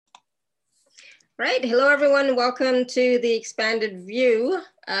Right. Hello, everyone. Welcome to the Expanded View,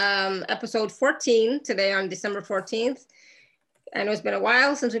 episode 14, today on December 14th. I know it's been a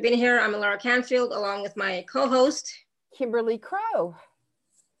while since we've been here. I'm Laura Canfield, along with my co-host, Kimberly Crow.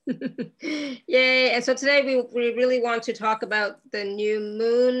 Yay. And so today we really want to talk about the new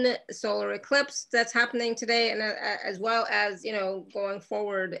moon solar eclipse that's happening today, and as well as, going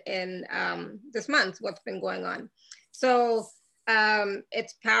forward in this month, what's been going on. So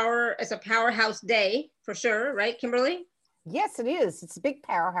it's a powerhouse day for sure, right, Kimberly? Yes, it is. It's a big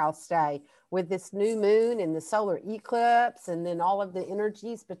powerhouse day with this new moon and the solar eclipse, and then all of the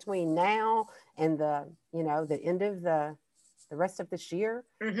energies between now and the end of the rest of this year.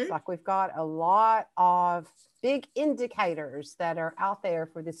 It's like we've got a lot of big indicators that are out there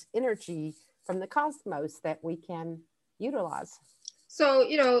for this energy from the cosmos that we can utilize. So,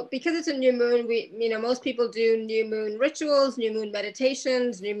 because it's a new moon, most people do new moon rituals, new moon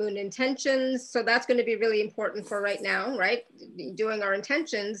meditations, new moon intentions. So that's going to be really important for right now, right? Doing our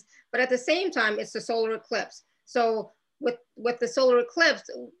intentions. But at the same time, it's the solar eclipse. So with the solar eclipse,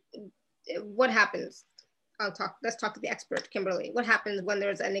 what happens? Let's talk to the expert, Kimberly. What happens when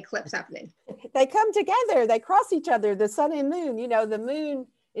there's an eclipse happening? They come together, they cross each other, the sun and moon. The moon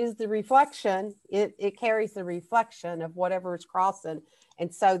is the reflection. It carries the reflection of whatever is crossing.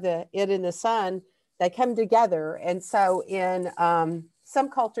 And so it and the sun, they come together. And so in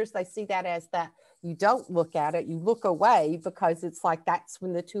some cultures, they see that as that you don't look at it, you look away, because it's like that's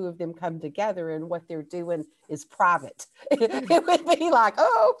when the two of them come together and what they're doing is private. It would be like,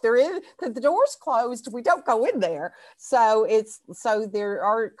 oh, the door's closed, we don't go in there. So there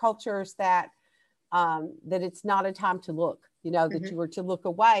are cultures that it's not a time to look, that you are to look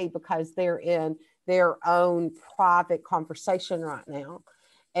away because they're in their own private conversation right now.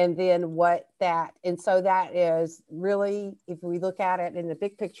 And then so that is really, if we look at it in the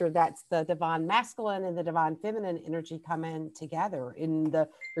big picture, that's the divine masculine and the divine feminine energy coming together in the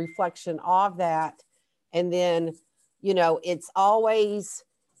reflection of that. And then, it's always,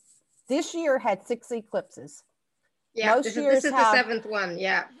 this year had 6 eclipses. Yeah, this is the 7th one.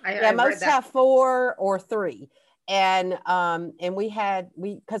 Yeah, most have 4 or 3. And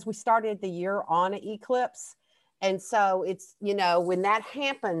because we started the year on an eclipse. And so it's, when that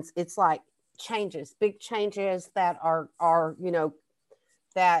happens, it's like big changes that are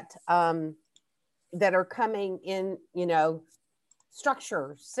that are coming in,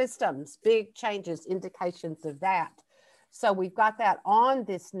 structure, systems, big changes, indications of that. So we've got that on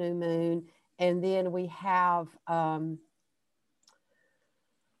this new moon. And then we have,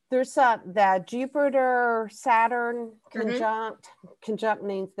 there's the Jupiter, Saturn conjunct. Conjunct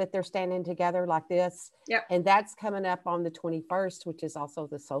means that they're standing together like this. Yep. And that's coming up on the 21st, which is also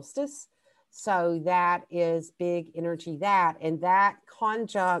the solstice. So that is big energy and that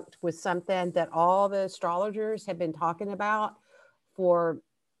conjunct was something that all the astrologers have been talking about for,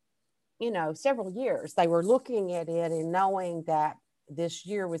 several years. They were looking at it and knowing that this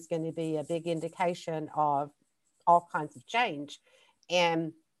year was going to be a big indication of all kinds of change.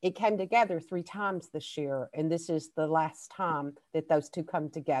 And it came together 3 times this year. And this is the last time that those two come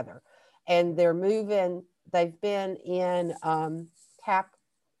together. And they're moving, they've been in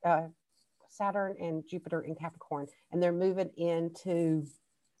Saturn and Jupiter in Capricorn, and they're moving into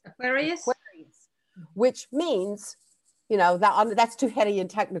Aquarius, which means, that's too heady and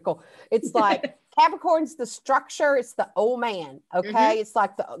technical. It's like Capricorn's the structure, it's the old man, okay? It's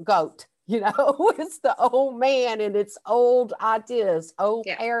like the goat. It's the old man and it's old ideas, old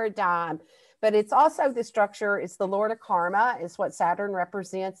paradigm, but it's also the structure. It's the Lord of Karma. It's what Saturn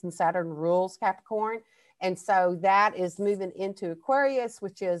represents, and Saturn rules Capricorn. And so that is moving into Aquarius,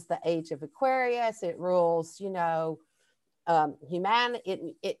 which is the age of Aquarius. It rules,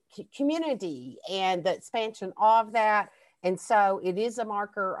 community and the expansion of that. And so it is a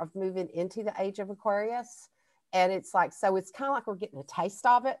marker of moving into the age of Aquarius. And it's like, so it's kind of like we're getting a taste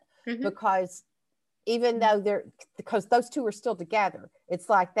of it. Because even though because those two are still together, it's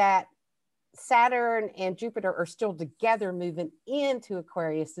like that Saturn and Jupiter are still together moving into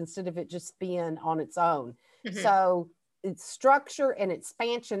Aquarius instead of it just being on its own. So it's structure and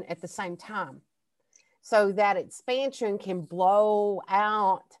expansion at the same time. So that expansion can blow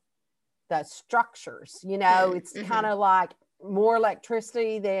out the structures, it's kind of like more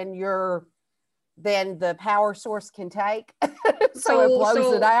electricity than the power source can take. So it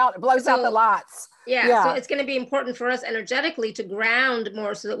blows it out. It blows out the lights. Yeah. So it's going to be important for us energetically to ground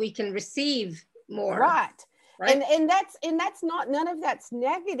more so that we can receive more. Right. And that's not, none of that's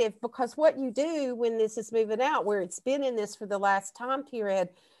negative, because what you do when this is moving out, where it's been in this for the last time period,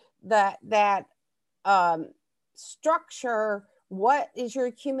 that structure what is your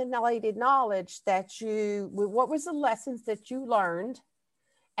accumulated knowledge that what was the lessons that you learned,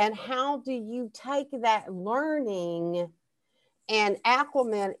 and how do you take that learning and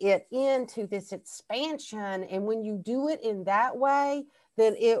acclimate it into this expansion? And when you do it in that way,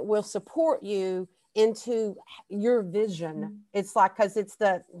 then it will support you into your vision. It's like, because it's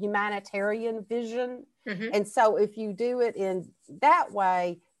the humanitarian vision. And so if you do it in that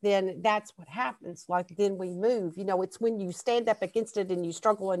way, then that's what happens. Like, then we move, you know, it's when you stand up against it and you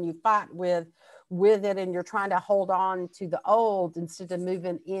struggle and you fight with it, and you're trying to hold on to the old instead of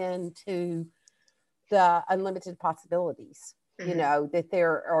moving into the unlimited possibilities. You know, that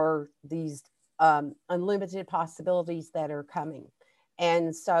there are these unlimited possibilities that are coming.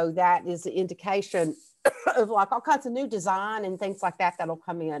 And so that is the indication of like all kinds of new design and things like that that'll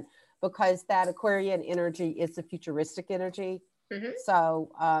come in, because that Aquarian energy is the futuristic energy.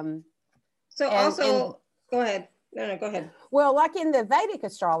 So, so also, go ahead. No, go ahead. Well, like in the Vedic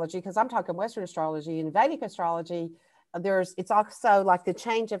astrology, because I'm talking Western astrology, in Vedic astrology, it's also like the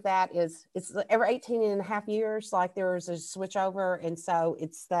change of that it's every 18 and a half years, like there's a switch over. And so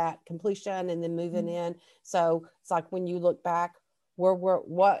it's that completion and then moving in. So it's like when you look back, what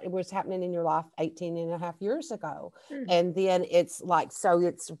was happening in your life 18 and a half years ago. And then it's like, so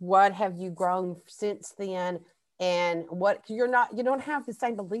it's what have you grown since then, and what you don't have the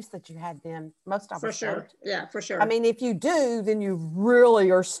same beliefs that you had then. Most of us don't. Yeah, for sure. I mean, if you do, then you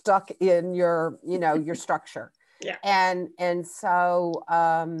really are stuck in your, you know, your structure. Yeah. And so,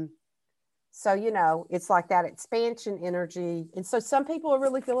 so, you know, it's like that expansion energy. And so some people are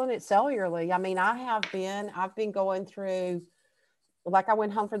really feeling it cellularly. I mean, I've been going through, like I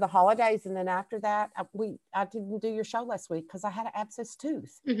went home for the holidays, and then after that, I didn't do your show last week because I had an abscess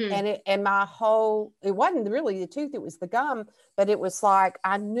tooth. And my whole, it wasn't really the tooth, it was the gum, but it was like,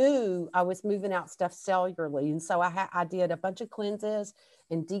 I knew I was moving out stuff cellularly. And so I did a bunch of cleanses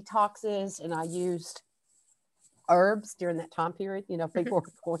and detoxes, and I used herbs during that time period. You know, people were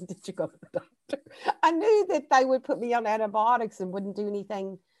going, did you go to the doctor? I knew that they would put me on antibiotics and wouldn't do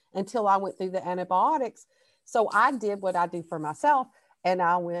anything until I went through the antibiotics. So I did what I do for myself, and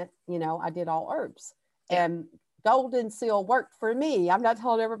I went, you know, I did all herbs. And Golden Seal worked for me. I'm not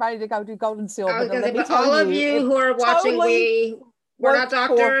telling everybody to go do Golden Seal, but let me tell all of you who are watching, we're not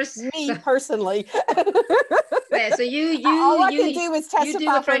doctors. Me personally. Yeah, so all I can do is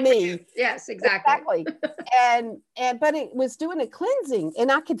testify for me. Yes, exactly. But it was doing a cleansing,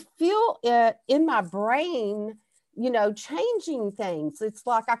 and I could feel it in my brain, you know, changing things. It's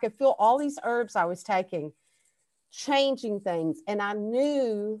like I could feel all these herbs I was taking changing things. And I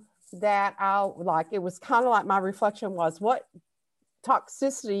knew that it was kind of like my reflection was, what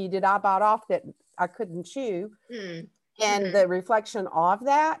toxicity did I bite off that I couldn't chew? And the reflection of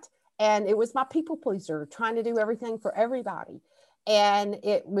that. And it was my people pleaser, trying to do everything for everybody. And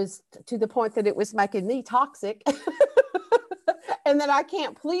it was to the point that it was making me toxic. And that I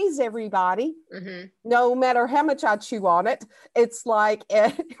can't please everybody, no matter how much I chew on it. It's like,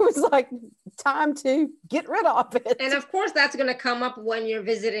 it was like time to get rid of it. And of course, that's going to come up when you're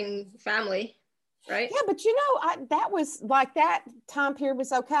visiting family, right? Yeah, but you know, that was like, that time period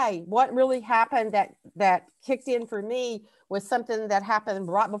was okay. What really happened that kicked in for me was something that happened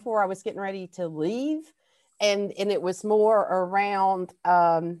right before I was getting ready to leave. And it was more around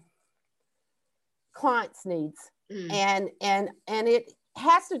clients' needs. And it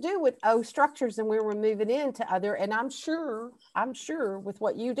has to do with structures and where we're moving into other. And I'm sure with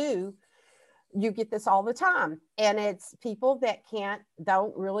what you do, you get this all the time. And it's people that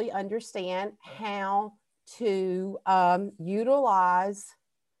don't really understand how to utilize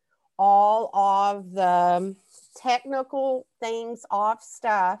all of the technical things off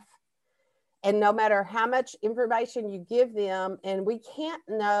stuff. And no matter how much information you give them, and we can't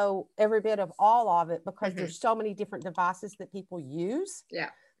know every bit of all of it because there's so many different devices that people use.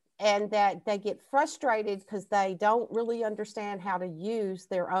 Yeah. And that they get frustrated because they don't really understand how to use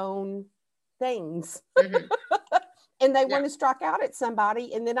their own things. And they want to strike out at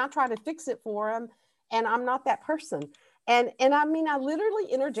somebody, and then I try to fix it for them. And I'm not that person. And I mean, I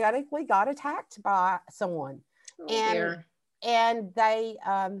literally energetically got attacked by someone. And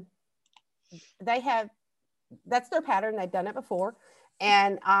they have, that's their pattern. They've done it before.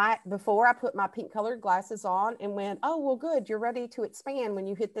 And before I put my pink colored glasses on and went, oh, well, good. You're ready to expand when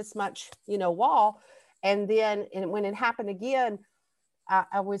you hit this much, wall. And then when it happened again,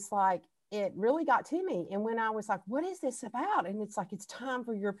 I was like, it really got to me. And when I was like, what is this about? And it's like, it's time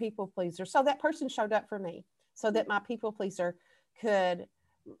for your people pleaser. So that person showed up for me so that my people pleaser could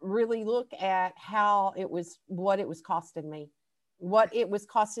really look at what it was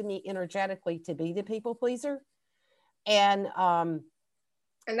costing me energetically to be the people pleaser. And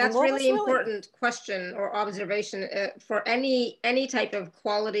that's really important question or observation for any type of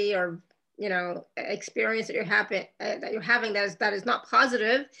quality or, you know, experience that you're having that is not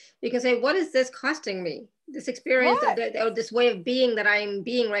positive. You can say, what is this costing me? This experience, right, or this way of being that I'm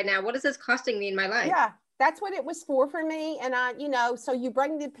being right now, what is this costing me in my life? Yeah, that's what it was for me. And I, you know, so you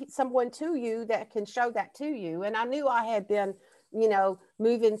bring someone to you that can show that to you. And I knew I had been, you know,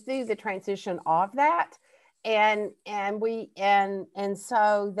 moving through the transition of that. And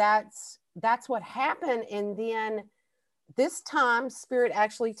so that's what happened. And then this time Spirit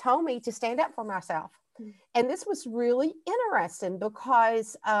actually told me to stand up for myself. And this was really interesting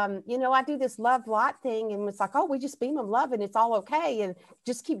because, you know, I do this love light thing and it's like, oh, we just beam them love and it's all okay. And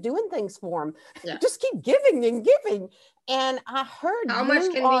just keep doing things for them. Yeah. Just keep giving and giving. And I heard how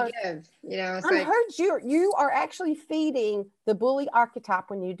much can we give? You know, I heard you are actually feeding the bully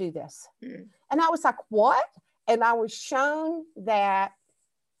archetype when you do this. And I was like, what? And I was shown that,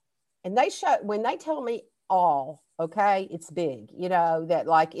 and when they tell me all, okay, it's big, you know, that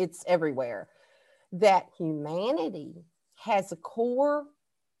like it's everywhere, that humanity has a core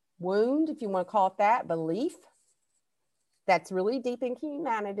wound, if you want to call it that, belief that's really deep in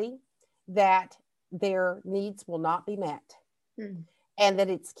humanity, that their needs will not be met. And that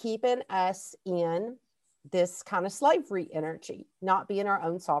it's keeping us in this kind of slavery energy, not being our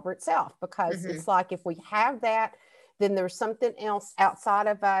own sovereign self, because it's like, if we have that, then there's something else outside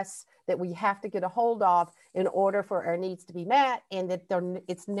of us that we have to get a hold of in order for our needs to be met, and that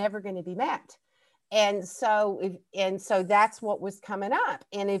it's never going to be met. And so that's what was coming up.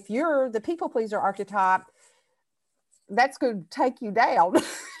 And if you're the people pleaser archetype, that's going to take you down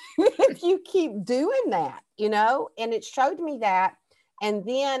if you keep doing that, you know. And it showed me that. And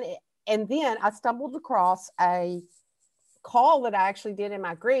then I stumbled across a call that I actually did in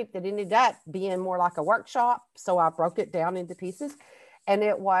my group that ended up being more like a workshop. So I broke it down into pieces. And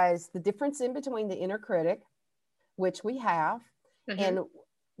it was the difference in between the inner critic, which we have, and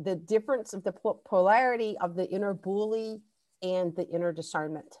the difference of the polarity of the inner bully and the inner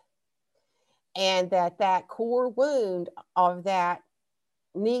discernment. And that core wound of that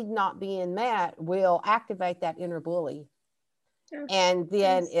need not being met will activate that inner bully. And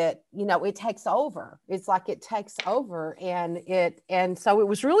then it, you know, it takes over. It's like it takes over. And so it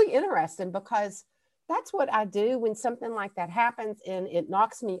was really interesting, because that's what I do when something like that happens and it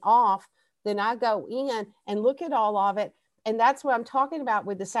knocks me off. Then I go in and look at all of it. And that's what I'm talking about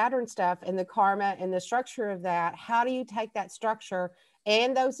with the Saturn stuff and the karma and the structure of that. How do you take that structure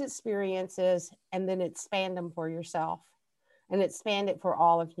and those experiences and then expand them for yourself and expand it for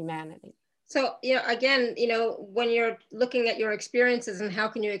all of humanity? So, you know, again, you know, when you're looking at your experiences and how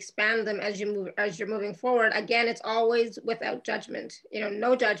can you expand them as you're moving forward, again, it's always without judgment, you know,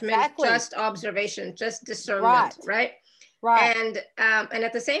 no judgment, just observation, just discernment, right? And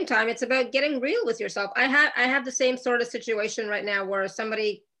at the same time, it's about getting real with yourself. I have the same sort of situation right now where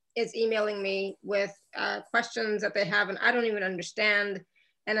somebody is emailing me with questions that they have and I don't even understand.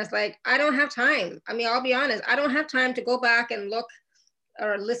 And it's like, I don't have time. I mean, I'll be honest, I don't have time to go back and look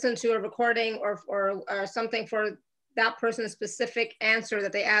or listen to a recording or something for that person's specific answer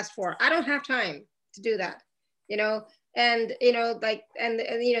that they asked for. I don't have time to do that, you know? And, you know, like, and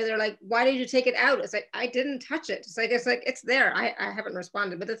you know, they're like, why did you take it out? It's like, I didn't touch it. It's like, it's there. I haven't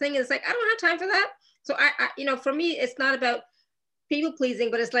responded. But the thing is, like, I don't have time for that. So I you know, for me, it's not about people pleasing,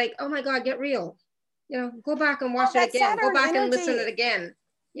 but it's like, oh my God, get real. You know, go back and watch it again. Go back and listen to it again.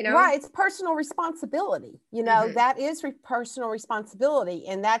 You know? Right, it's personal responsibility. You know, that is personal responsibility,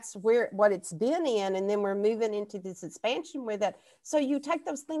 and that's what it's been in. And then we're moving into this expansion with it. So you take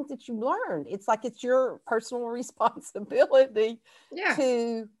those things that you learned. It's like it's your personal responsibility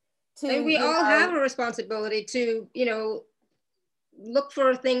to. And we all have a responsibility to, you know, look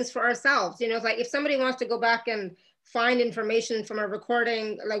for things for ourselves. You know, it's like if somebody wants to go back and find information from a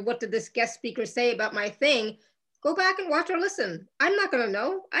recording, like what did this guest speaker say about my thing? Go back and watch or listen. I'm not going to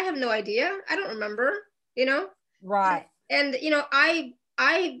know. I have no idea. I don't remember, you know? Right. And you know,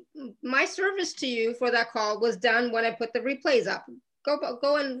 my service to you for that call was done when I put the replays up.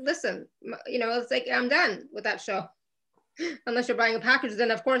 Go and listen. You know, it's like, I'm done with that show. Unless you're buying a package,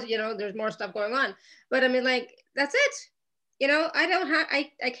 then of course, you know, there's more stuff going on. But I mean, like, that's it. You know,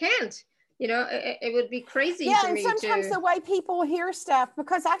 I can't. You know, it would be crazy for me. Yeah, and sometimes the way people hear stuff,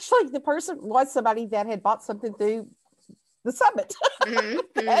 because actually the person was somebody that had bought something through the summit.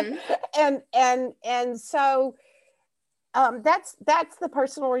 And so that's the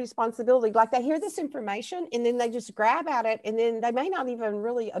personal responsibility. Like they hear this information and then they just grab at it, and then they may not even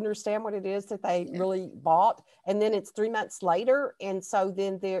really understand what it is that they really bought. And then it's 3 months later. And so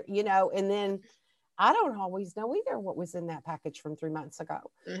then they're, you know, and then I don't always know either what was in that package from 3 months ago.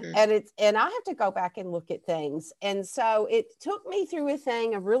 Mm-hmm. And I have to go back and look at things. And so it took me through a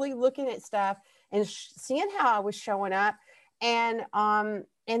thing of really looking at stuff and seeing how I was showing up, and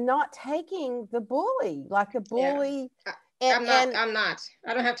not taking the bully like a bully. Yeah. And I'm not.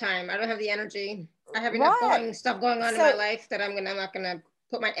 I don't have time. I don't have the energy. I have enough right. stuff going on in my life that I'm not gonna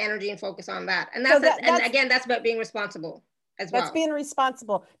put my energy and focus on that. And and again, that's about being responsible as well. That's being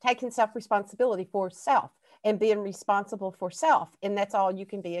responsible, taking self-responsibility for self and being responsible for self. And that's all you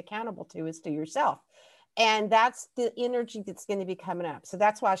can be accountable to is to yourself. And that's the energy that's going to be coming up. So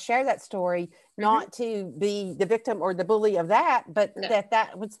that's why I share that story, not to be the victim or the bully of that, but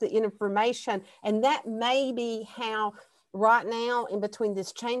that was the information. And that may be how right now in between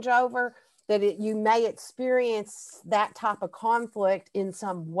this changeover, that you may experience that type of conflict in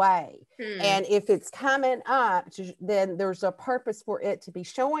some way. And if it's coming up, then there's a purpose for it to be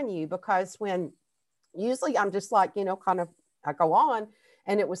showing you, because when usually I'm just like, kind of, I go on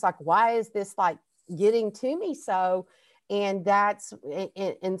and it was like, why is this like getting to me so? And that's,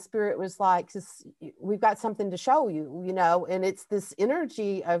 and spirit was like, we've got something to show you, and it's this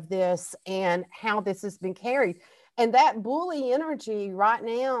energy of this and how this has been carried. And that bully energy right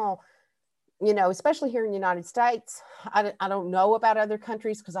now, especially here in the United States, I don't know about other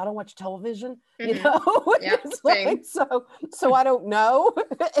countries because I don't watch television, like, so I don't know.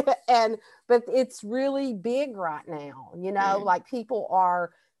 But it's really big right now, like people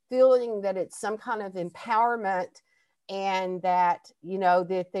are feeling that it's some kind of empowerment, and that,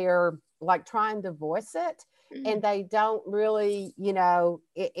 that they're like trying to voice it, and they don't really,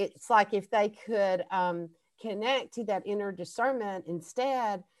 it's like if they could connect to that inner discernment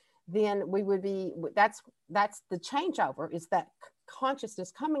instead, then we would be, that's the changeover, is that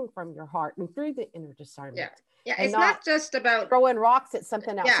consciousness coming from your heart and through the inner discernment. Yeah, it's not just about throwing rocks at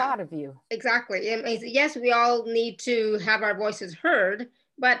something outside of you. Exactly. Yes, we all need to have our voices heard,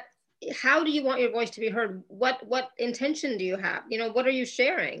 but how do you want your voice to be heard? What intention do you have? What are you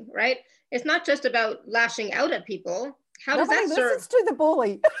sharing, right? It's not just about lashing out at people. How does that serve to the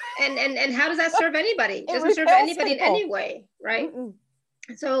bully? and how does that serve anybody? It doesn't serve anybody in any way, right?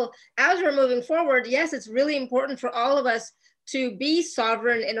 So as we're moving forward, yes, it's really important for all of us to be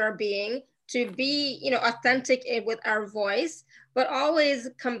sovereign in our being, to be, authentic with our voice, but always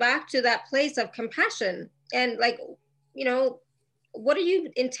come back to that place of compassion and like, what are you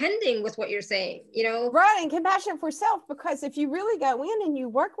intending with what you're saying, Right, and compassion for self, because if you really go in and you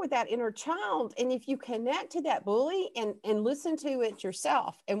work with that inner child, and if you connect to that bully and listen to it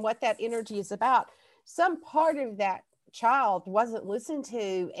yourself and what that energy is about, some part of that child wasn't listened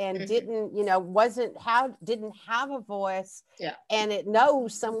to and didn't have a voice, and it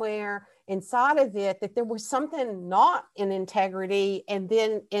knows somewhere inside of it that there was something not in integrity, and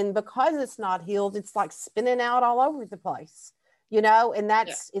because it's not healed, it's like spinning out all over the place, and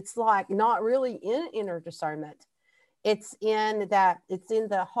that's it's like not really in inner discernment. It's in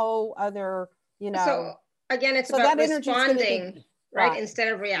the whole other, so again, it's about responding, right?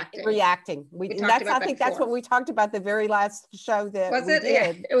 Instead of reacting. I think that's what we talked about the very last show that we did.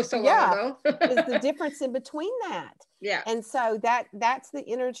 Yeah, it was so long ago. Is the difference in between that. Yeah. And so that's the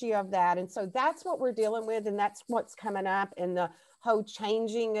energy of that. And so that's what we're dealing with, and that's what's coming up in the whole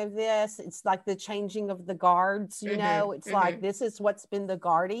changing of this. It's like the changing of the guards, it's like, this is what's been the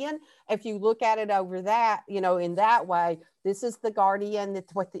guardian. If you look at it over that, in that way, this is the guardian,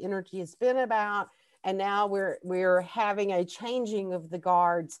 that's what the energy has been about. And now we're having a changing of the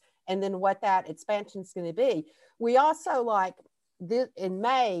guards, and then what that expansion is going to be. We also, like this in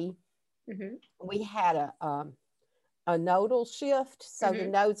May, we had a nodal shift. So the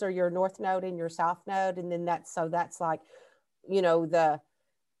nodes are your north node and your south node, and then that's like, that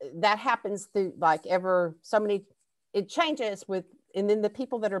happens through like it changes with, and then the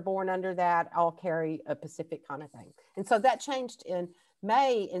people that are born under that all carry a Pacific kind of thing. And so that changed in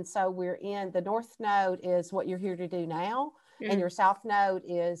May. And so we're in the north node is what you're here to do now. And your south node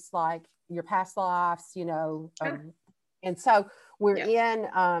is like your past lives, and so we're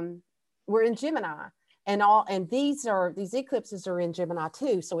in Gemini, and these eclipses are in Gemini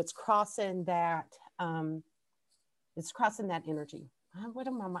too. So it's crossing that, energy.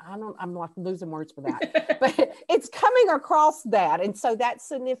 I'm like losing words for that, but it's coming across that. And so that's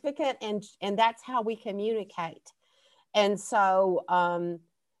significant. And that's how we communicate. And so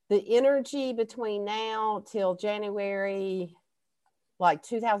the energy between now till January, like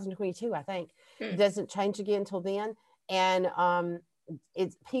 2022, I think, doesn't change again till then. And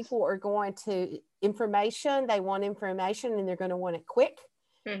people are going to they want information, and they're going to want it quick.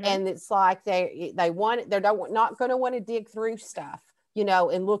 And it's like they're not going to want to dig through stuff. you know,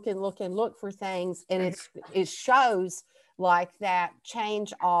 and look and look and look for things. And it shows like that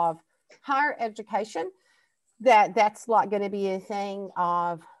change of higher education, that's like going to be a thing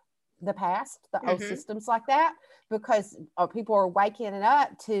of the past, the old systems like that, because people are waking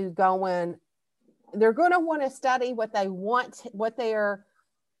up to going, they're going to want to study what they want,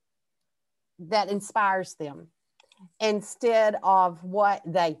 that inspires them, instead of what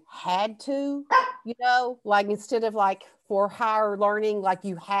they had to, you know, like instead of like for higher learning, like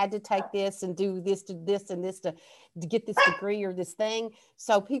you had to take this and do this to this and this to get this degree or this thing.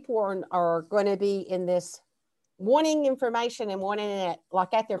 So people are going to be in this wanting information and wanting it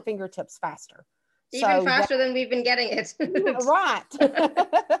like at their fingertips faster. Even faster than we've been getting it. Right.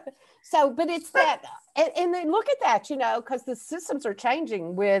 So, but it's that, and then look at that, you know, because the systems are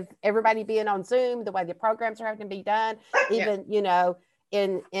changing with everybody being on Zoom, the way the programs are having to be done, even, you know,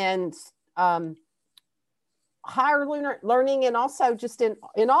 in higher learning, and also just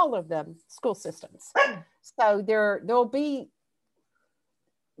in all of them school systems. So there'll be,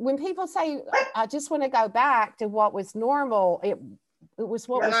 when people say, I just want to go back to what was normal, it was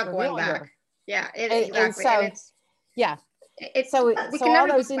what was familiar. Going back. Yeah, exactly. And so, so all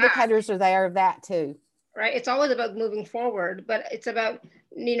those indicators are there of that too. Right. It's always about moving forward, but it's about,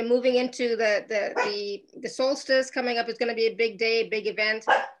 you know, moving into the solstice coming up. Is going to be a big day, big event,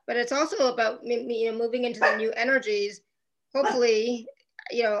 but it's also about, you know, moving into the new energies. Hopefully,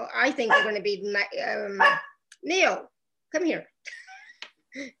 you know, I think they're going to be, Neo, come here.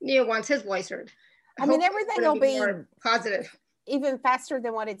 Neo wants his voice heard. I mean, everything will be positive, even faster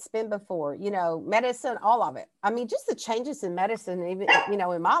than what it's been before, you know, medicine, all of it. I mean, just the changes in medicine, even, you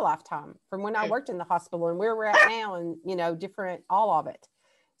know, in my lifetime from when I worked in the hospital and where we're at now, and, you know, different, all of it.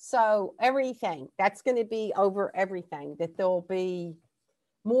 So everything that's going to be over everything, that there'll be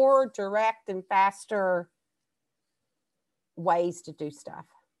more direct and faster ways to do stuff.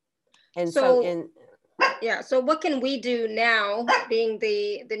 And so so what can we do now, being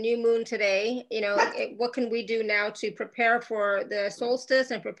the new moon today, you know, what can we do now to prepare for the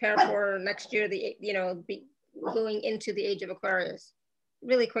solstice and prepare for next year, you know, going into the age of Aquarius?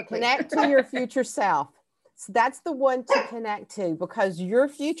 Really quickly. Connect to your future self. So that's the one to connect to, because your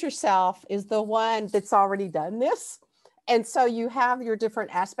future self is the one that's already done this. And so you have your different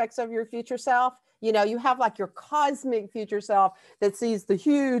aspects of your future self. You know, you have like your cosmic future self that sees the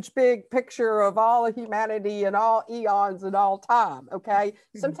huge big picture of all of humanity and all eons and all time. Okay.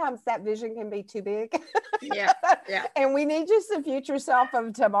 Sometimes that vision can be too big. Yeah. And we need just the future self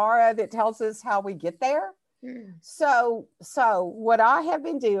of tomorrow that tells us how we get there. So what I have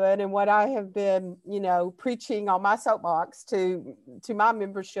been doing, and what I have been, you know, preaching on my soapbox to my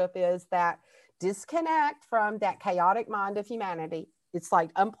membership, is that disconnect from that chaotic mind of humanity. It's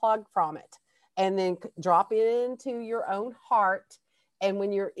like unplug from it, and then drop it into your own heart. And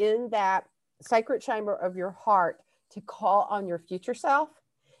when you're in that sacred chamber of your heart, to call on your future self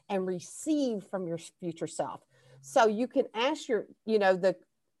and receive from your future self. So you can ask your, you know,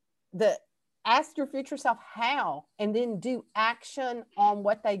 ask your future self how, and then do action on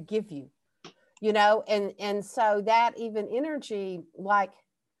what they give you, you know, and so that even energy, like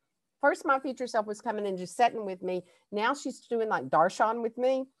first my future self was coming and just sitting with me. Now she's doing like darshan with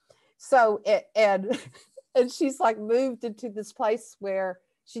me. So, and she's like moved into this place where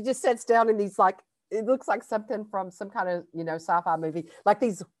she just sits down in these, like, it looks like something from some kind of, you know, sci-fi movie, like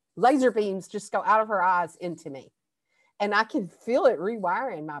these laser beams just go out of her eyes into me. And I can feel it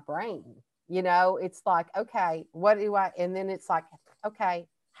rewiring my brain. You know, it's like, okay, what do I, and then it's like, okay,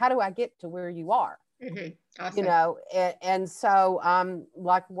 how do I get to where you are? Awesome. You know, and so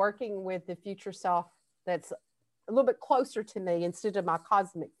like working with the future self that's a little bit closer to me instead of my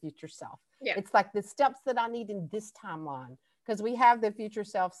cosmic future self. Yeah. It's like the steps that I need in this timeline, because we have the future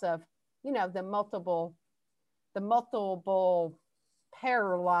selves of, you know, the multiple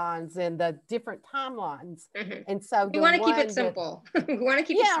parallel lines and the different timelines. And so we want to keep it simple. We want to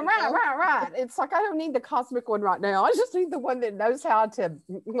keep it simple. Right. It's like, I don't need the cosmic one right now. I just need the one that knows how to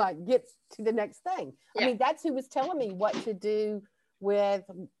like get to the next thing. I mean, that's who was telling me what to do with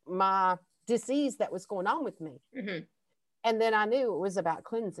my disease that was going on with me. And then I knew it was about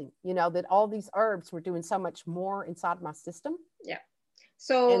cleansing, you know, that all these herbs were doing so much more inside my system.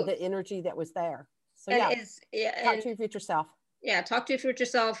 So, and the energy that was there. So talk to your future self. Talk to your future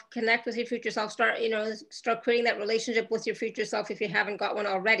self, connect with your future self, start creating that relationship with your future self. If you haven't got one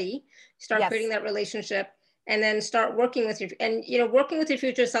already, start creating that relationship, and then start working with working with your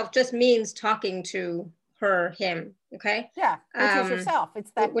future self just means talking to her, him. Okay. Yeah. Which is yourself.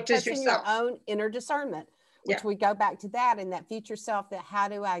 It's that which is yourself. Your own inner discernment, which we go back to that, and that future self, that how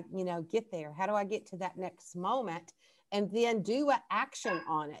do I, get there? How do I get to that next moment? and then do an action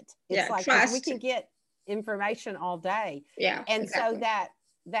on it. It's Yeah, like, 'cause we trust. can get information all day. Yeah, And exactly. so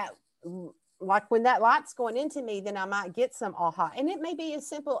that like when that light's going into me, then I might get some aha. And it may be as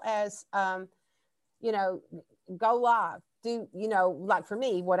simple as you know, go live, do, you know, like for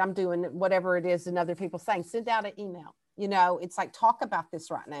me, what I'm doing, whatever it is, and other people saying, send out an email, you know, it's like, talk about this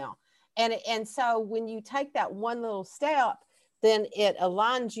right now. And so when you take that one little step, then it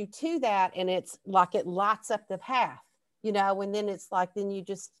aligns you to that, and it's like it lights up the path, you know, and then it's like, then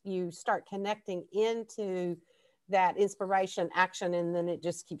you start connecting into that inspiration action, and then it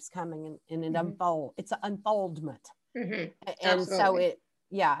just keeps coming, and it unfolds. It's an unfoldment. And so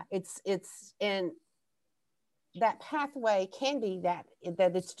yeah, it's and that pathway can be that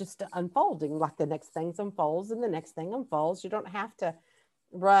it's just unfolding, like the next thing unfolds and the next thing unfolds. You don't have to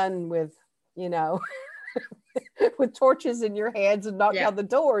run with, you know, with torches in your hands and knock down the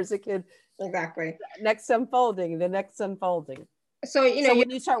doors. It could exactly next unfolding, the next unfolding. So, you know, so when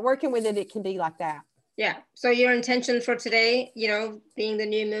you start working with it, it can be like that. Yeah. So your intention for today, you know, being the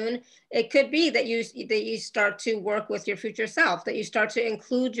new moon, it could be that you start to work with your future self, that you start to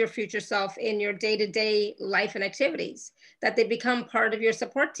include your future self in your day-to-day life and activities, that they become part of your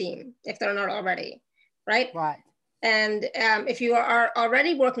support team if they're not already, right? Right. And if you are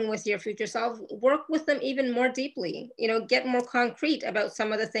already working with your future self, work with them even more deeply, you know, get more concrete about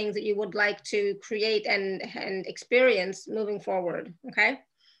some of the things that you would like to create and experience moving forward. Okay.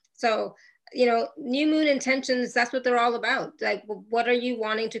 So, you know, new moon intentions, that's what they're all about. Like, what are you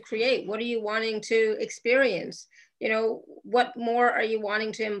wanting to create? What are you wanting to experience? You know, what more are you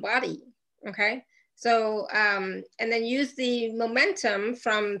wanting to embody? Okay. So, and then use the momentum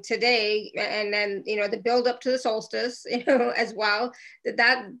from today, and then, you know, the build up to the solstice, you know, as well,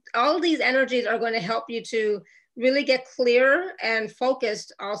 that all these energies are going to help you to really get clear and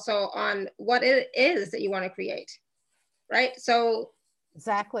focused also on what it is that you want to create. Right. So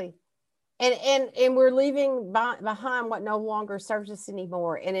exactly. And we're leaving behind what no longer serves us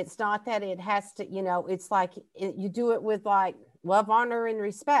anymore. And it's not that it has to, you know, it's like you do it with like love, honor, and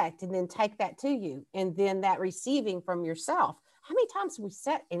respect, and then take that to you. And then that receiving from yourself. How many times we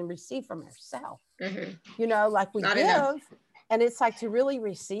set and receive from ourselves? You know, like we not give, enough. And it's like to really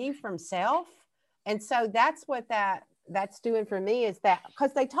receive from self. And so that's what that's doing for me, is that,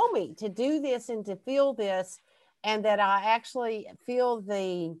 because they told me to do this and to feel this, and that I actually feel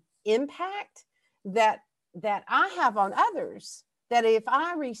the impact that I have on others, that if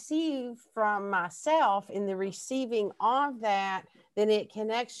I receive from myself in the receiving of that, then it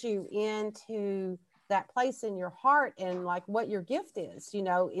connects you into that place in your heart and like what your gift is, you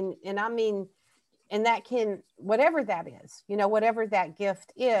know, and I mean, and that can, whatever that is, you know, whatever that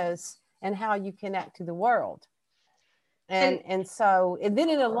gift is, and how you connect to the world. And so, and then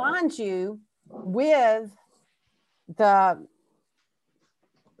it aligns you with the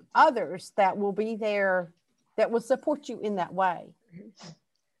others that will be there, that will support you in that way.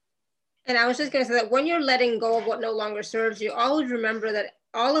 And I was just going to say that when you're letting go of what no longer serves you, always remember that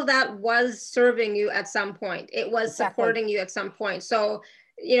all of that was serving you at some point. It was supporting you at some point. So,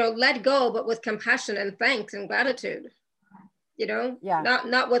 you know, let go, but with compassion and thanks and gratitude. You know,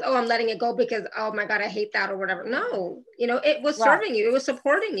 not with, oh, I'm letting it go because, oh my God, I hate that or whatever. No, you know, it was serving you. It was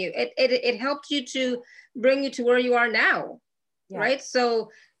supporting you. It helped you to bring you to where you are now. Right. So,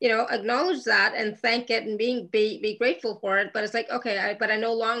 you know, acknowledge that and thank it and be grateful for it. But it's like, okay, but I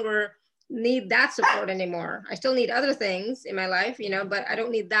no longer need that support anymore. I still need other things in my life, you know, but I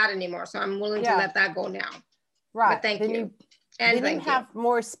don't need that anymore. So I'm willing to let that go now. Right. But thank you. And then you have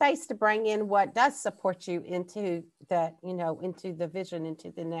more space to bring in what does support you into that, you know, into the vision,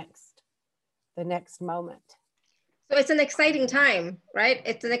 into the next moment. So it's an exciting time, right?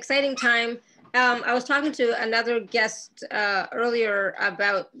 It's an exciting time. I was talking to another guest earlier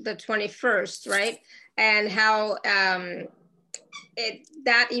about the 21st, right? And how that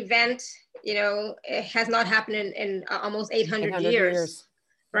event, you know, it has not happened in almost 800 years.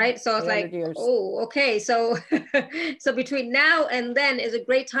 Right. So it's like, oh, okay. So, so between now and then is a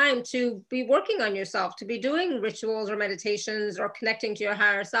great time to be working on yourself, to be doing rituals or meditations or connecting to your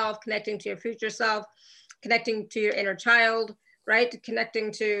higher self, connecting to your future self, connecting to your inner child, right?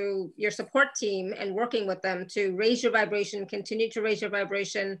 Connecting to your support team and working with them to raise your vibration, continue to raise your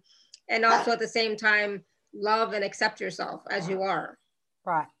vibration. And also at the same time, love and accept yourself as you are.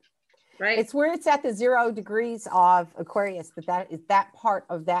 Right. Right. It's where it's at the 0 degrees of Aquarius, that is that part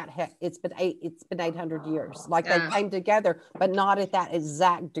of that. It's been 800 years. Like they came together, but not at that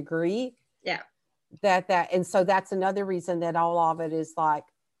exact degree. Yeah. And so that's another reason that all of it is like,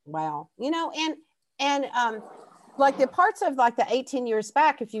 wow, you know, and like the parts of like the 18 years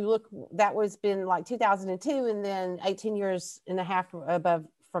back, if you look, that was been like 2002, and then 18 years and a half above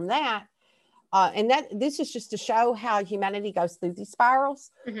from that. And that this is just to show how humanity goes through these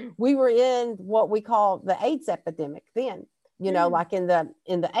spirals. Mm-hmm. We were in what we call the AIDS epidemic then, you know, like in the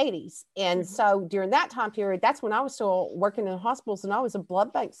 80s. And so during that time period, that's when I was still working in hospitals, and I was a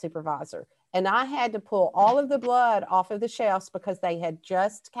blood bank supervisor. And I had to pull all of the blood off of the shelves because they had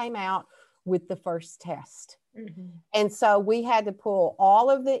just came out with the first test. And so we had to pull all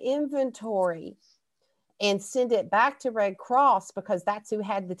of the inventory and send it back to Red Cross, because that's who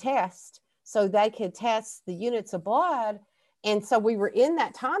had the test, so they could test the units of blood. And so we were in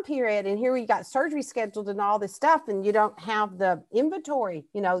that time period, and here we got surgery scheduled and all this stuff, and you don't have the inventory,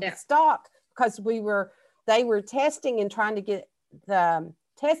 you know, the stock, because they were testing and trying to get the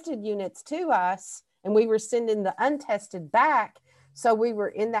tested units to us, and we were sending the untested back. So we were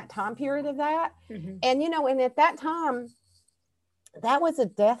in that time period of that. And, you know, and at that time, that was a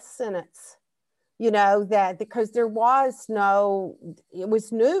death sentence, you know, that because there was no, it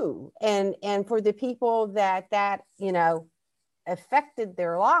was new. And for the people that, you know, affected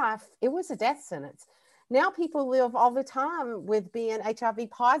their life, it was a death sentence. Now people live all the time with being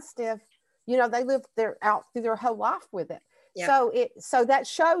HIV positive. You know, they live out through their whole life with it. So that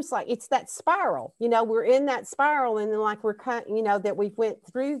shows like it's that spiral, you know, we're in that spiral, and then like we're kind, you know, that we've went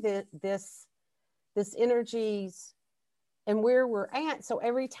through this energies and where we're at. So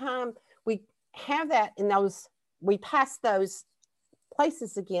every time we have that in those, we pass those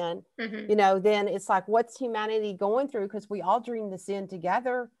places again, you know, then it's like, what's humanity going through? Because we all dream this in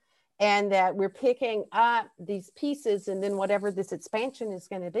together, and that we're picking up these pieces, and then whatever this expansion is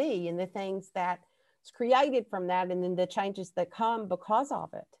going to be, and the things that it's created from that, and then the changes that come because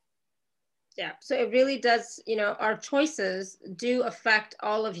of it. Yeah, so it really does, you know, our choices do affect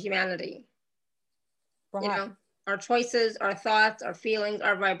all of humanity. You know, our choices, our thoughts, our feelings,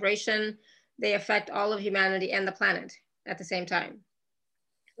 our vibration, they affect all of humanity and the planet at the same time,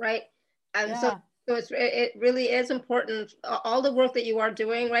 right? And so it really is important. All the work that you are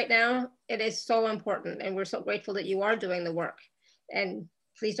doing right now, it is so important, and we're so grateful that you are doing the work. And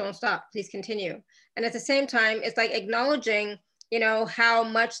please don't stop, please continue. And at the same time, it's like acknowledging, you know, how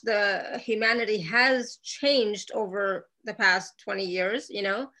much the humanity has changed over the past 20 years, you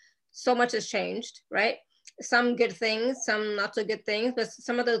know, so much has changed, right? Some good things, some not so good things, but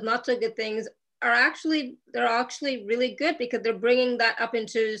some of those not so good things are actually, they're actually really good, because they're bringing that up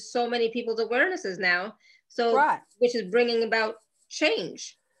into so many people's awarenesses now. So, which is bringing about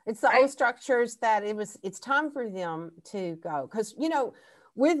change. It's the old structures that it's time for them to go. Because, you know,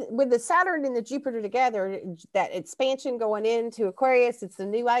 with the Saturn and the Jupiter together, that expansion going into Aquarius, it's the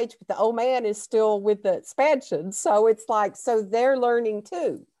new age, but the old man is still with the expansion. So it's like, so they're learning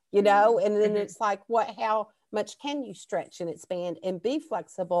too, you know, and then it's like, how much can you stretch and expand and be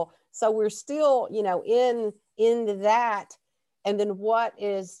flexible? So we're still, you know, in that. And then what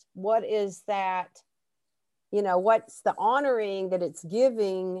is that, you know, what's the honoring that it's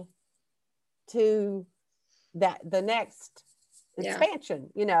giving to that, the next expansion,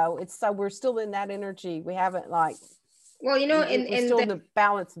 you know, it's, so we're still in that energy. We haven't like, well, you know, we're still in the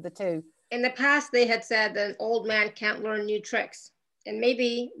balance of the two. In the past, they had said that an old man can't learn new tricks. And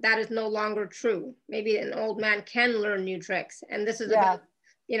maybe that is no longer true. Maybe an old man can learn new tricks. And this is about,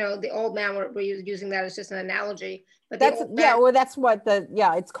 you know, the old man, we're using that as just an analogy. But that's, well, that's what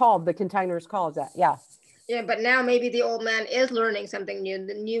it's called. The container is called that. Yeah. Yeah, but now maybe the old man is learning something new,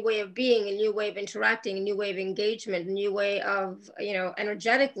 the new way of being, a new way of interacting, a new way of engagement, a new way of, you know,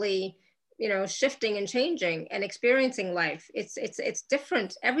 energetically, you know, shifting and changing and experiencing life. It's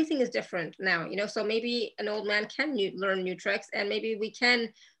different. Everything is different now, you know, so maybe an old man can learn new tricks, and maybe we can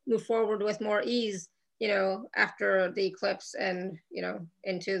move forward with more ease, you know, after the eclipse and, you know,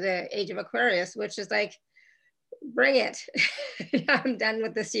 into the age of Aquarius, which is like, bring it. I'm done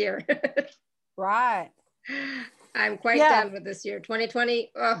with this year. Right. I'm quite done with this year.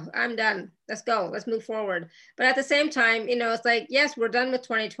 2020, oh, I'm done. Let's go. Let's move forward. But at the same time, you know, it's like, yes, we're done with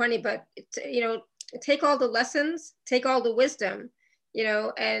 2020, but, you know, take all the lessons, take all the wisdom, you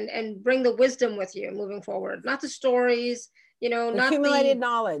know, and bring the wisdom with you moving forward. Not the stories, you know, not accumulated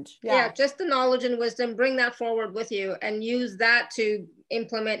knowledge. Yeah, just the knowledge and wisdom. Bring that forward with you and use that to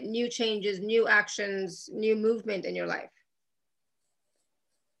implement new changes, new actions, new movement in your life.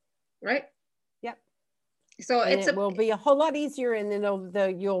 Right? So it will be a whole lot easier, and then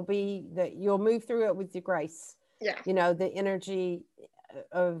you'll move through it with your grace. Yeah. You know, the energy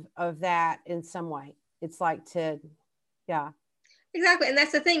of that in some way. It's like Exactly. And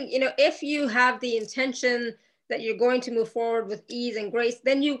that's the thing, you know, if you have the intention that you're going to move forward with ease and grace,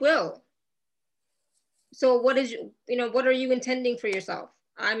 then you will. So what is, what are you intending for yourself?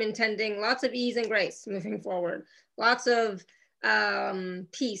 I'm intending lots of ease and grace moving forward, lots of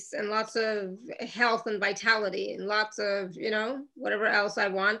peace and lots of health and vitality and lots of, whatever else I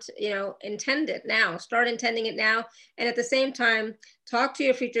want, intend it now, start intending it now. And at the same time, talk to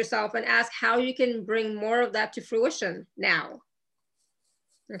your future self and ask how you can bring more of that to fruition now.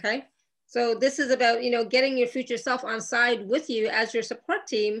 Okay. So this is about, getting your future self on side with you as your support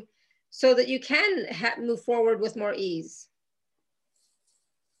team so that you can move forward with more ease.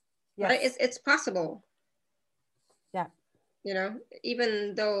 Yes. Right? It's possible. Yeah.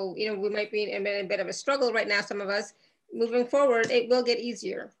 Even though, we might be in a bit of a struggle right now, some of us, moving forward, it will get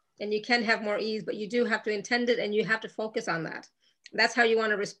easier and you can have more ease, but you do have to intend it and you have to focus on that. That's how you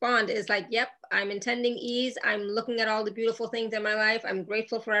want to respond, is like, yep, I'm intending ease. I'm looking at all the beautiful things in my life. I'm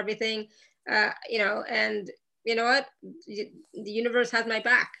grateful for everything, and you know what? The universe has my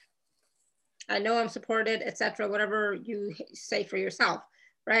back. I know I'm supported, etc. Whatever you say for yourself,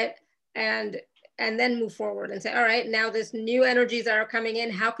 right? And then move forward and say, all right, now there's new energies that are coming in.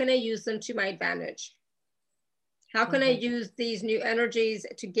 How can I use them to my advantage? How can I use these new energies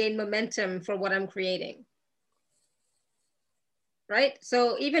to gain momentum for what I'm creating? Right?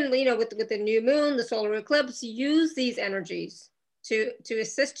 So even, with the new moon, the solar eclipse, use these energies to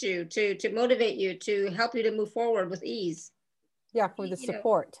assist you, to motivate you, to help you to move forward with ease. Yeah, for the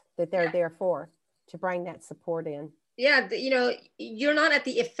support that they're there for, to bring that support in. Yeah, you're not at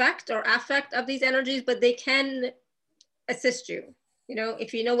the effect or affect of these energies, but they can assist you.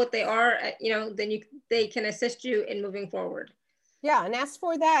 If you know what they are, then they can assist you in moving forward. Yeah, and ask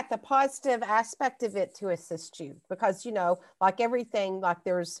for that, the positive aspect of it to assist you, because, like everything, like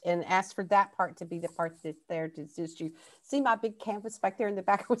and ask for that part to be the part that's there to assist you. See my big canvas back there in the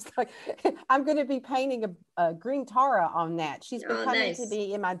back? Was like, I'm going to be painting a green Tara on that. She's been coming to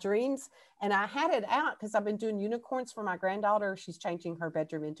me in my dreams, and I had it out because I've been doing unicorns for my granddaughter. She's changing her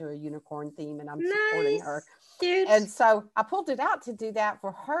bedroom into a unicorn theme, and I'm supporting her. Cute. And so I pulled it out to do that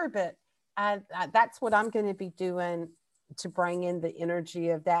for her, but that's what I'm going to be doing to bring in the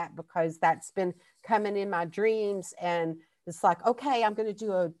energy of that, because that's been coming in my dreams, and it's like, okay, I'm going to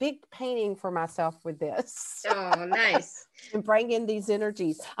do a big painting for myself with this. Oh, nice. And bring in these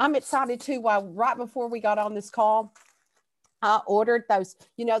energies. I'm excited too. Right before we got on this call, I ordered those,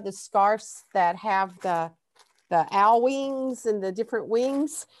 the scarves that have the owl wings and the different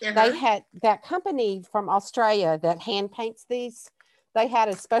wings. They had that company from Australia that hand paints these. They had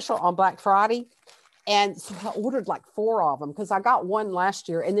a special on Black Friday. And so I ordered like 4 of them because I got one last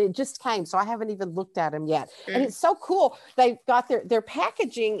year and it just came. So I haven't even looked at them yet. And it's so cool. They've got their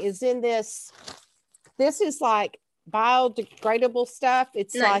packaging is in this is like biodegradable stuff.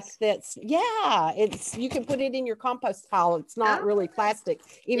 It's nice. Like it's, you can put it in your compost pile. It's not really plastic,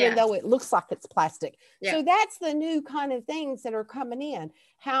 even though it looks like it's plastic. Yeah. So that's the new kind of things that are coming in.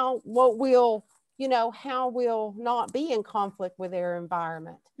 How we'll not be in conflict with their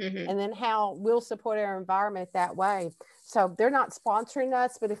environment. And then how we'll support our environment that way. So they're not sponsoring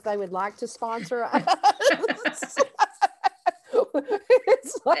us, but if they would like to sponsor us,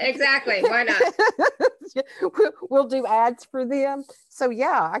 exactly. Why not? We'll do ads for them. So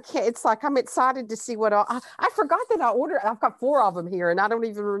yeah, it's like, I'm excited to see what I forgot that I ordered. I've got 4 of them here and I don't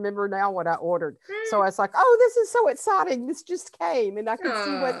even remember now what I ordered. So I was like, oh, this is so exciting. This just came and I can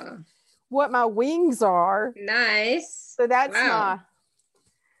see what my wings are. Nice. So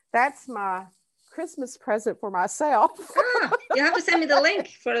that's my Christmas present for myself. You have to send me the link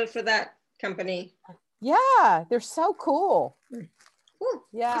for that company. Yeah, they're so cool. Cool.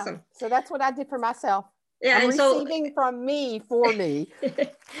 Yeah. Awesome. So that's what I did for myself. Yeah, I'm receiving from me for me.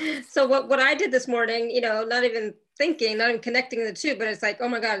 So what I did this morning, not even thinking, not even connecting the two, but it's like, oh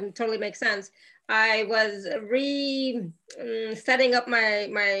my God, it totally makes sense. I was setting up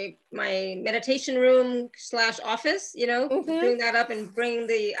my meditation room / office, doing that up and bringing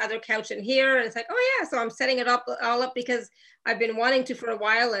the other couch in here. And it's like, oh yeah, so I'm setting it all up because I've been wanting to for a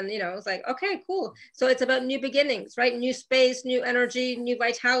while. And, it's like, okay, cool. So it's about new beginnings, right? New space, new energy, new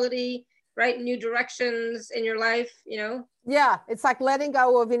vitality, right? New directions in your life, Yeah, it's like letting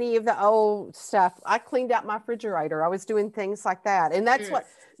go of any of the old stuff. I cleaned out my refrigerator. I was doing things like that. And that's what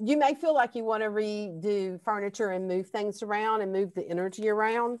you may feel like you want to redo furniture and move things around and move the energy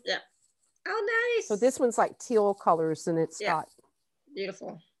around. Yeah. Oh, nice. So this one's like teal colors and it's got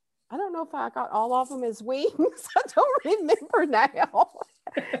beautiful. I don't know if I got all of them as wings. I don't remember now.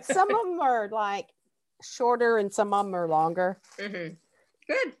 Some of them are like shorter and some of them are longer.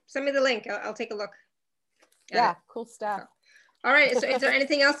 Good. Send me the link. I'll take a look. Yeah, cool stuff. All right. So is there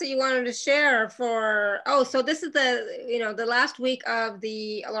anything else that you wanted to share for, oh, so this is the, the last week of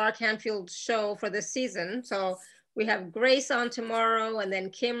the Alara Canfield show for this season. So we have Grace on tomorrow, and then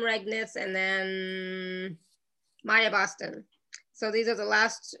Kim Regnitz, and then Maya Boston. So these are the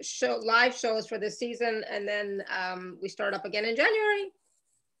last live shows for this season. And then we start up again in January.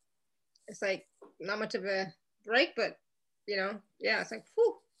 It's like not much of a break, but yeah, it's like,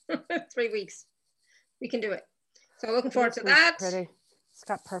 whew, 3 weeks. We can do it. So looking forward to that. Pretty. It's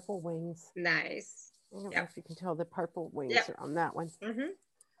got purple wings. Nice. I don't know if you can tell the purple wings are on that one. Mm-hmm.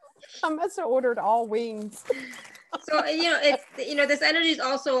 I must have ordered all wings. So, it's, this energy is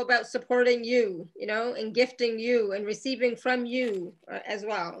also about supporting you, and gifting you and receiving from you as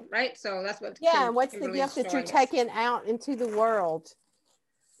well. Right. So that's what. Yeah. And what's the gift that you're taking out into the world?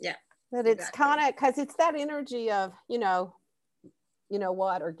 Yeah. That it's kind of, because it's that energy of,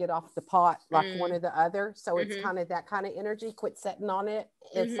 what, or get off the pot, like one or the other. So it's kind of that kind of energy. Quit sitting on it.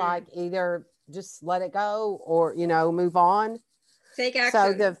 It's like either just let it go or, move on. Take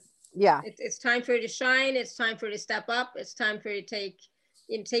action. So it's time for you to shine. It's time for you to step up. It's time for you to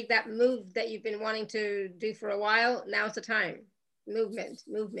take that move that you've been wanting to do for a while. Now's the time.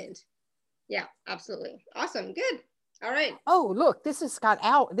 Movement. Yeah, absolutely. Awesome. Good. All right. Oh, look, this has got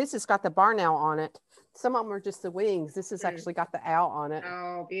the barn owl on it. Some of them are just the wings. This has actually got the owl on it.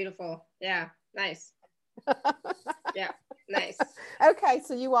 Oh, beautiful. Yeah. Nice. Yeah. Nice. Okay.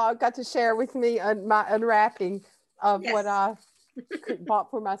 So you all got to share with me my unwrapping of what I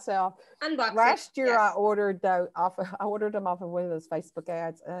bought for myself. Unboxing. Last year I ordered them off of one of those Facebook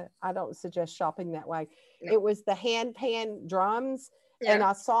ads. I don't suggest shopping that way. No. It was the hand pan drums. Yeah. And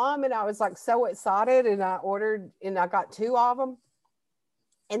I saw them and I was like so excited, and I ordered and I got 2 of them.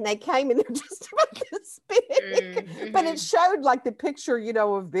 And they came and they're just about this big, but it showed like the picture,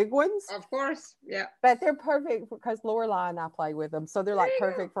 of big ones. Of course, yeah. But they're perfect because Lorelai and I play with them, so they're like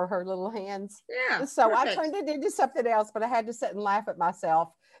perfect for her little hands. Yeah. So perfect. I turned it into something else, but I had to sit and laugh at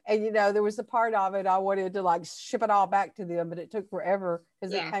myself. And there was a part of it I wanted to like ship it all back to them, but it took forever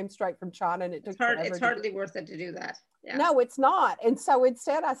because it came straight from China, and it took forever. It's hardly worth it to do that. Yeah. No, it's not. And so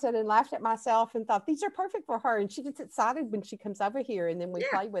instead I said and laughed at myself and thought these are perfect for her. And she gets excited when she comes over here, and then we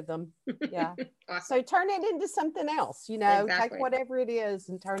play with them. Yeah. Awesome. So turn it into something else, Exactly. Take whatever it is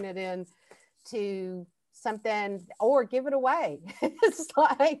and turn it into something, or give it away. It's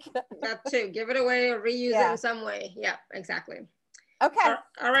like that too. Give it away or reuse it in some way. Yeah, exactly. Okay.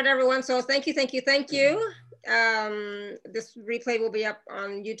 All right, everyone. So thank you. This replay will be up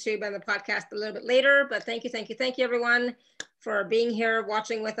on YouTube and the podcast a little bit later, but thank you everyone for being here,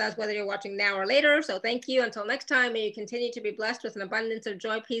 watching with us, whether you're watching now or later. So thank you. Until next time, may you continue to be blessed with an abundance of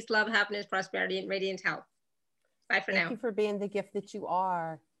joy, peace, love, happiness, prosperity, and radiant health. Bye for now. Thank you for being the gift that you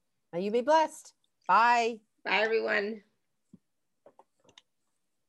are. May you be blessed. Bye. Bye, everyone.